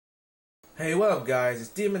Hey, what up guys, it's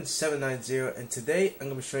Demon790 and today I'm going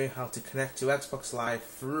to be showing you how to connect to Xbox Live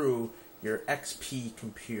through your XP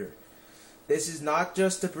computer. This is not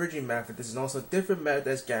just the bridging method, this is also a different method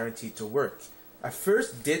that's guaranteed to work. I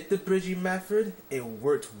first did the bridging method, it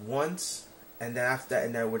worked once, and then after that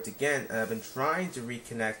it never worked again, and I've been trying to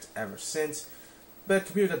reconnect ever since, but the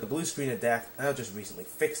computer got the blue screen of death and I just recently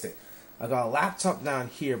fixed it. I got a laptop down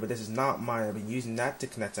here, but this is not mine. I've been using that to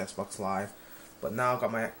connect to Xbox Live. But now I've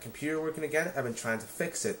got my computer working again. I've been trying to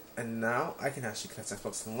fix it, and now I can actually connect to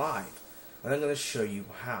Xbox Live. And I'm going to show you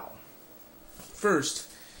how. First,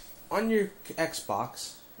 on your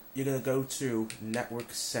Xbox, you're going to go to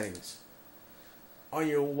Network Settings. On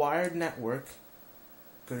your wired network,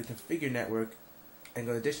 go to Configure Network, and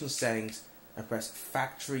go to Additional Settings, and press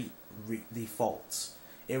Factory Defaults.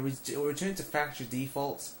 It will return to Factory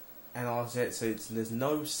Defaults, and all that, so there's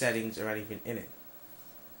no settings or anything in it.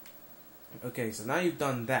 Okay, so now you've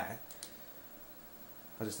done that.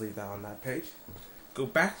 I'll just leave that on that page. Go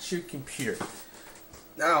back to your computer.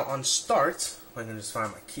 Now on Start, I'm going to just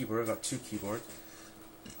find my keyboard. I've got two keyboards.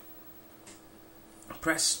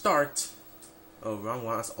 Press Start. Oh, wrong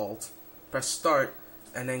one. That's Alt. Press Start,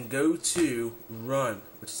 and then go to Run,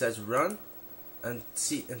 which says Run, and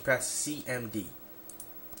press CMD.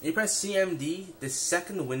 When you press CMD, the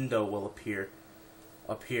second window will appear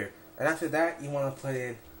up here, and after that, you want to put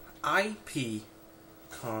in ipconfig,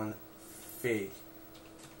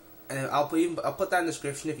 and I'll put that in the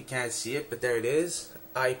description if you can't see it, but there it is,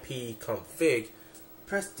 ipconfig.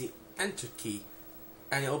 Press the Enter key,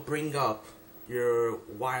 and it'll bring up your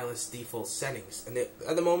wireless default settings. And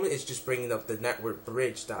at the moment, it's just bringing up the network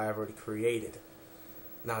bridge that I've already created.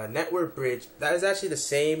 Now, the network bridge, that is actually the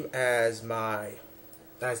same as my.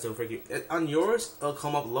 That's the figure. On yours, it'll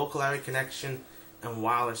come up local area connection and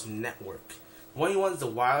wireless network. What you want is the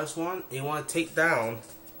wireless one. You want to take down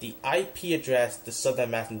the IP address, the subnet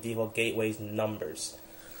mask, and default gateways numbers.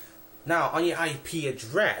 Now, on your IP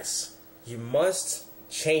address, you must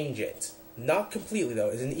change it. Not completely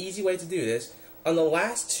though. It's an easy way to do this. On the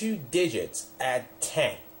last two digits, add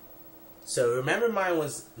 10. So remember, mine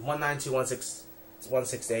was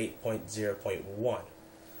 192.168.0.1.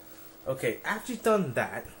 Okay, after you've done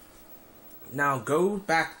that, now go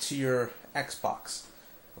back to your Xbox.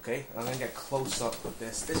 Okay, I'm gonna get close up with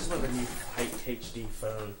this. This is one of the new HD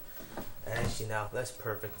phone, and actually now that's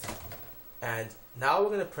perfect. And now we're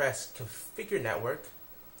gonna press Configure Network.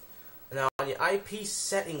 Now on your IP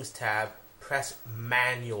Settings tab, press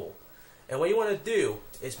Manual. And what you want to do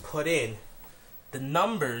is put in the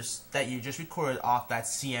numbers that you just recorded off that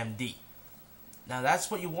CMD. Now that's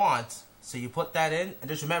what you want. So you put that in, and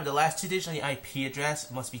just remember the last two digits on your IP address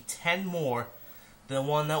must be 10 more than the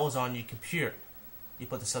one that was on your computer. You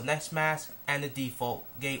put the subnet mask and the default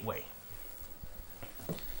gateway.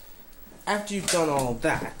 After you've done all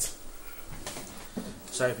that,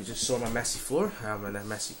 sorry if you just saw my messy floor. I'm a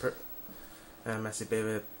messy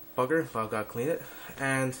baby bugger, but I've got to clean it.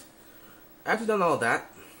 And after you've done all that,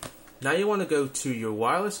 now you want to go to your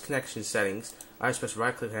wireless connection settings. I just press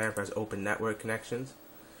right click and press Open Network Connections.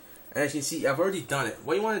 And as you can see, I've already done it.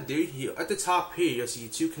 What you want to do, at the top here, you'll see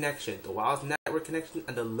two connections, the wireless network connection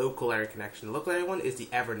and the local area connection. The local area one is the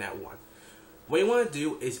Ethernet one. What you want to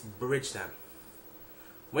do is bridge them.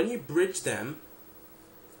 When you bridge them,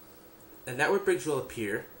 the network bridge will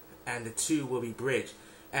appear, and the two will be bridged.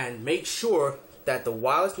 And make sure that the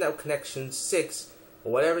wireless network connection 6,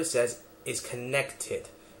 or whatever it says, is connected.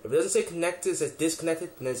 If it doesn't say connected, it says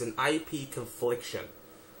disconnected, then there's an IP confliction.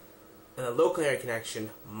 And the local area connection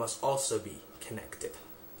must also be connected.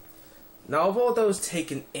 Now, of all those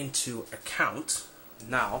taken into account,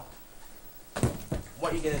 now,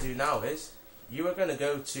 what you're going to do now is, you are going to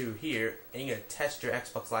go to here, and you're going to test your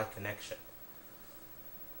Xbox Live connection.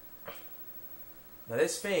 Now,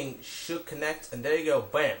 this thing should connect, and there you go,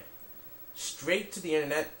 bam. Straight to the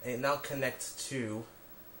internet, and it now connects to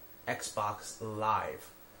Xbox Live.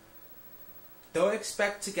 Don't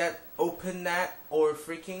expect to get OpenNet or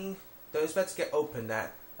freaking... Don't expect to get OpenNet.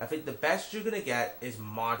 I think the best you're going to get is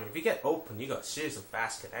moderate. If you get open, you got a seriously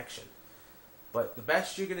fast connection. But the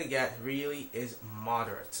best you're going to get really is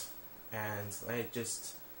moderate. And let me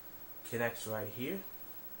just connect right here.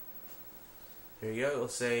 Here you go. It'll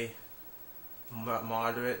say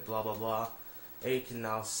moderate, blah, blah, blah. And you can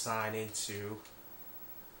now sign into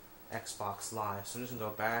Xbox Live. So I'm just going to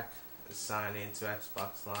go back and sign into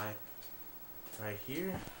Xbox Live. Right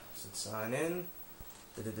here. So sign in.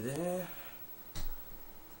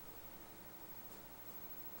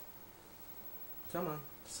 Come on,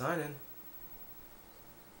 sign in.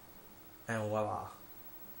 And voila.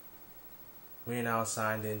 We are now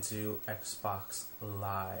signed into Xbox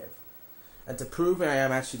Live. And to prove I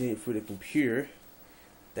am actually doing it through the computer,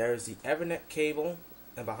 there's the Ethernet cable,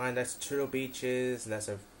 and behind that's Turtle Beaches, and that's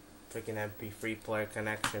a freaking MP3 player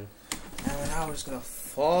connection. And now we're just gonna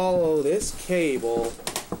follow this cable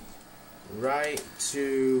right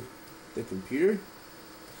to the computer,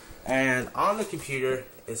 and on the computer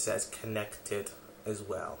it says connected as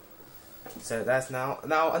well. So that's now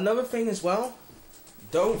another thing as well.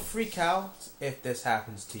 Don't freak out if this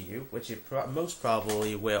happens to you, which it most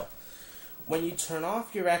probably will. When you turn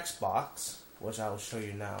off your Xbox, which I will show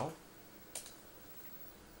you now,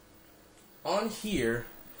 on here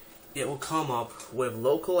it will come up with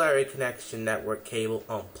local area connection network cable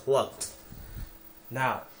unplugged.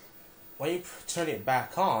 Now, when you turn it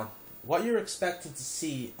back on, what you're expecting to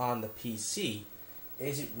see on the PC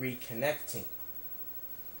is it reconnecting.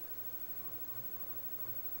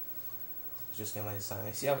 Just gonna let it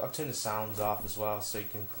sound. See, I've turned the sounds off as well, so you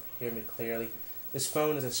can hear me clearly. This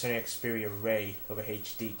phone is a Sony Xperia Ray with a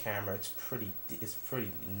HD camera. It's pretty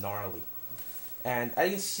gnarly, and as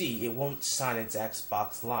you can see, it won't sign into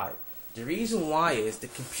Xbox Live. The reason why is the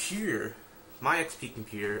computer, my XP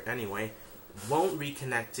computer anyway, won't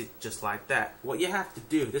reconnect it just like that. What you have to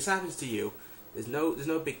do, if this happens to you, there's no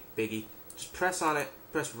biggie. Just press on it,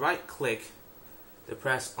 press right click, to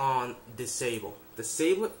press on disable.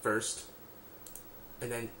 Disable it first,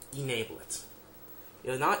 and then enable it.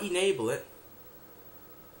 It'll not enable it,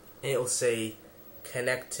 and it'll say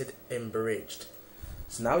connected and bridged.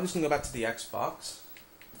 So now we're just gonna go back to the Xbox,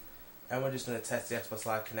 and we're just gonna test the Xbox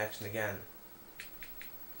Live connection again.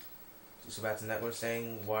 Just go back to network,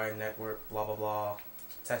 saying wired network, blah blah blah,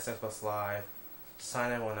 test Xbox Live,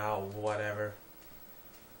 sign everyone out, whatever,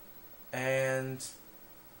 and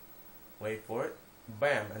wait for it.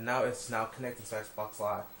 Bam, and now it's connected to Xbox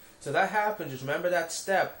Live. So that happens, just remember that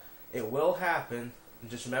step. It will happen,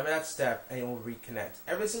 and just remember that step, and it will reconnect.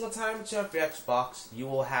 Every single time you turn off your Xbox, you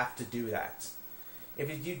will have to do that.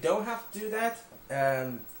 If you don't have to do that,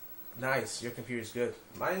 nice, your computer is good.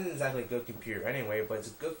 Mine isn't exactly a good computer anyway, but it's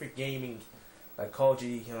good for gaming, like Call of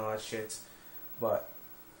Duty, you know, all that shit. But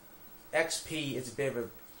XP is a bit of a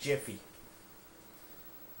jiffy.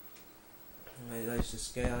 Let's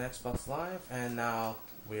just get on Xbox Live, and now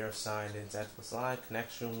we are signed into Xbox Live.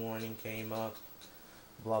 Connection warning came up,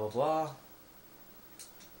 blah blah blah.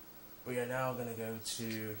 We are now gonna go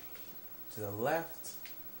to the left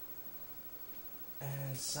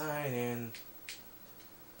and sign in.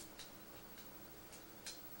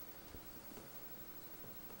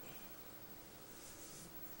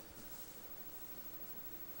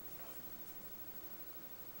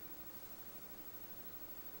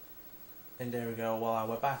 And there we go. Well,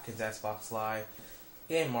 we're back into Xbox Live,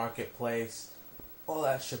 Game Marketplace, all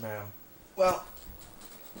that shabam. Well,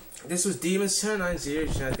 this was Demons1090. You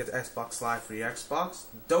should have to get the Xbox Live for your Xbox.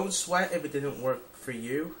 Don't sweat if it didn't work for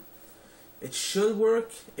you. It should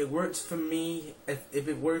work. It works for me. If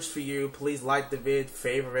it works for you, please like the vid,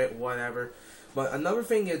 favorite, whatever. But another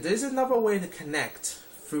thing is, there's another way to connect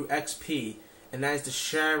through XP, and that is the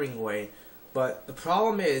sharing way. But the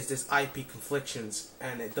problem is this IP conflictions,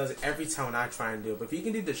 and it does it every time when I try and do it. But if you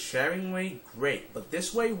can do the sharing way, great. But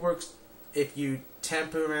this way works if you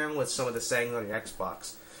tamper around with some of the settings on your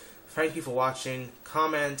Xbox. Thank you for watching.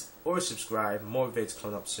 Comment or subscribe. More vids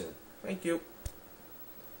coming up soon. Thank you.